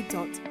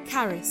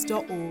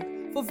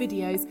for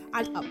videos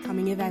and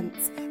upcoming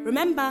events.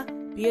 Remember,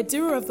 be a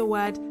doer of the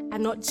word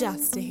and not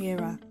just a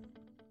hearer.